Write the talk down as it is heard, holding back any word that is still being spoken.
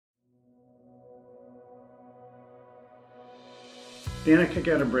Danika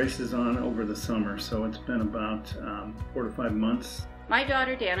got her braces on over the summer, so it's been about 4 to 5 months. My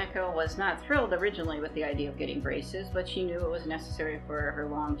daughter Danika was not thrilled originally with the idea of getting braces, but she knew it was necessary for her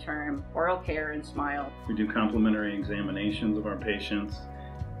long-term oral care and smile. We do complimentary examinations of our patients,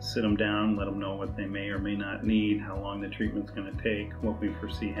 sit them down, let them know what they may or may not need, how long the treatment's going to take, what we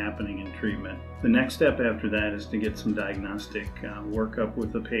foresee happening in treatment. The next step after that is to get some diagnostic workup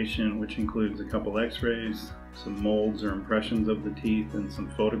with the patient, which includes a couple x-rays, some molds or impressions of the teeth, and some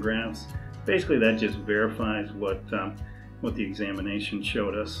photographs. Basically that just verifies what the examination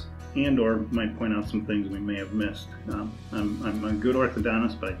showed us, and or might point out some things we may have missed. I'm a good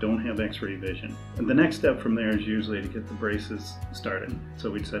orthodontist, but I don't have x-ray vision. And the next step from there is usually to get the braces started. So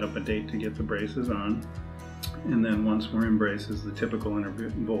we'd set up a date to get the braces on, and then once we're in braces, the typical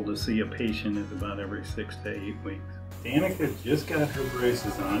interval to see a patient is about every 6 to 8 weeks. Danika just got her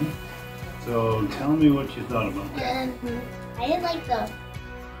braces on, so tell me what you thought about that. I didn't like the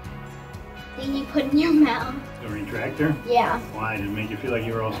thing you put in your mouth. The retractor? Yeah. Why? Did it make you feel like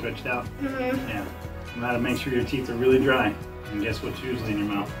you were all stretched out? Mm-hmm. Yeah. You gotta make sure your teeth are really dry. And guess what's usually in your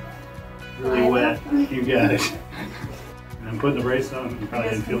mouth? Really wet. You got it. And then putting the brace on, you probably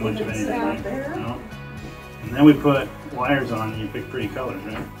didn't feel much of anything, right? No? And then we put wires on, and you picked pretty colors,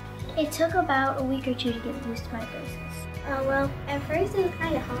 right? It took about a week or 2 to get used to my braces. Well, at first it was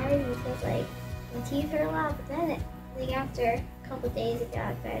kind of hard because like my teeth hurt a lot, but then after a couple of days it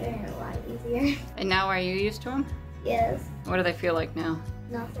got better and a lot easier. And now are you used to them? Yes. What do they feel like now?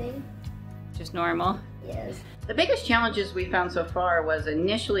 Nothing. Just normal? Yes. The biggest challenges we found so far was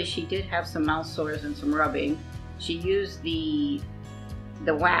initially she did have some mouth sores and some rubbing. She used the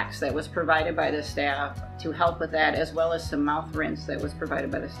wax that was provided by the staff to help with that, as well as some mouth rinse that was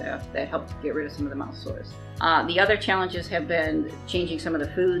provided by the staff that helped get rid of some of the mouth sores. The other challenges have been changing some of the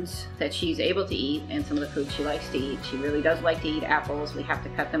foods that she's able to eat and some of the foods she likes to eat. She really does like to eat apples. We have to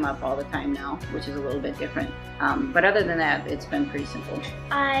cut them up all the time now, which is a little bit different. But other than that, it's been pretty simple.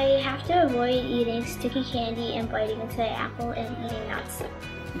 I have to avoid eating sticky candy and biting into the apple and eating nuts.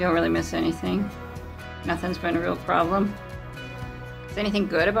 You don't really miss anything? Nothing's been a real problem? Is anything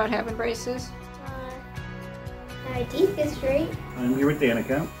good about having braces? My teeth is straight. I'm here with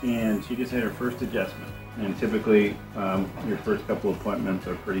Danika, and she just had her first adjustment. And typically, your first couple appointments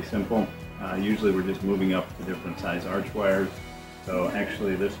are pretty simple. Usually we're just moving up to different size arch wires. So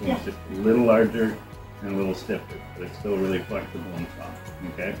actually this one's just a little larger and a little stiffer, but it's still really flexible and soft.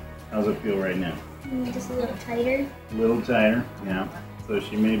 Okay? How's it feel right now? Just a little tighter. A little tighter, yeah. So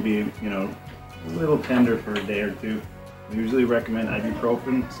she may be, a little tender for a day or two. We usually recommend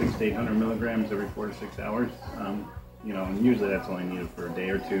ibuprofen, 600 to 800 milligrams every 4 to 6 hours. And usually that's only needed for a day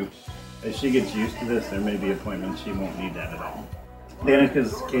or two. As she gets used to this, there may be appointments she won't need that at all.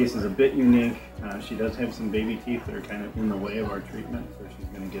 Danika's case is a bit unique. She does have some baby teeth that are kind of in the way of our treatment, so she's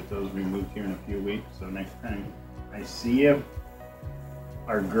going to get those removed here in a few weeks. So next time I see you,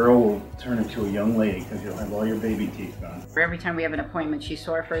 our girl will turn into a young lady because you'll have all your baby teeth gone. For every time we have an appointment, she's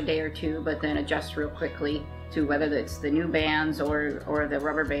sore for a day or two, but then adjusts real quickly to whether it's the new bands or the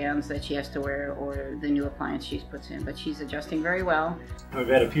rubber bands that she has to wear or the new appliance she puts in. But she's adjusting very well. We've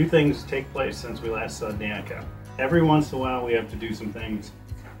had a few things take place since we last saw Danika. Every once in a while we have to do some things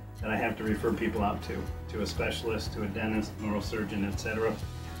that I have to refer people out to a specialist, to a dentist, oral surgeon, etc.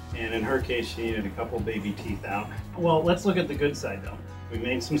 And in her case, she needed a couple baby teeth out. Well, let's look at the good side though. We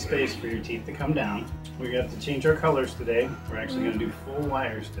made some space for your teeth to come down. We have to change our colors today. We're actually going to do full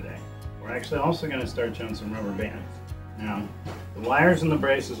wires today. We're actually also going to start you on some rubber bands. Now, the wires and the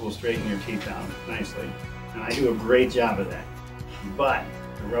braces will straighten your teeth out nicely, and I do a great job of that. But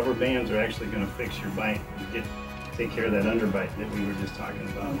the rubber bands are actually going to fix your bite and take care of that underbite that we were just talking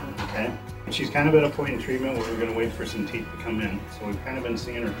about, okay? And she's kind of at a point in treatment where we're going to wait for some teeth to come in. So we've kind of been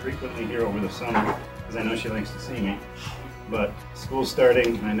seeing her frequently here over the summer, because I know she likes to see me. But school's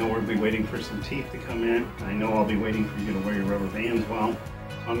starting, and I know we'll be waiting for some teeth to come in. I know I'll be waiting for you to wear your rubber bands well.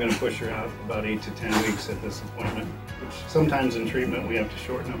 I'm going to push her out about 8 to 10 weeks at this appointment, which sometimes in treatment we have to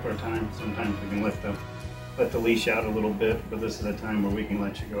shorten up our time. Sometimes we can let the leash out a little bit, but this is a time where we can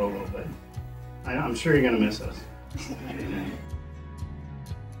let you go a little bit. I'm sure you're going to miss us.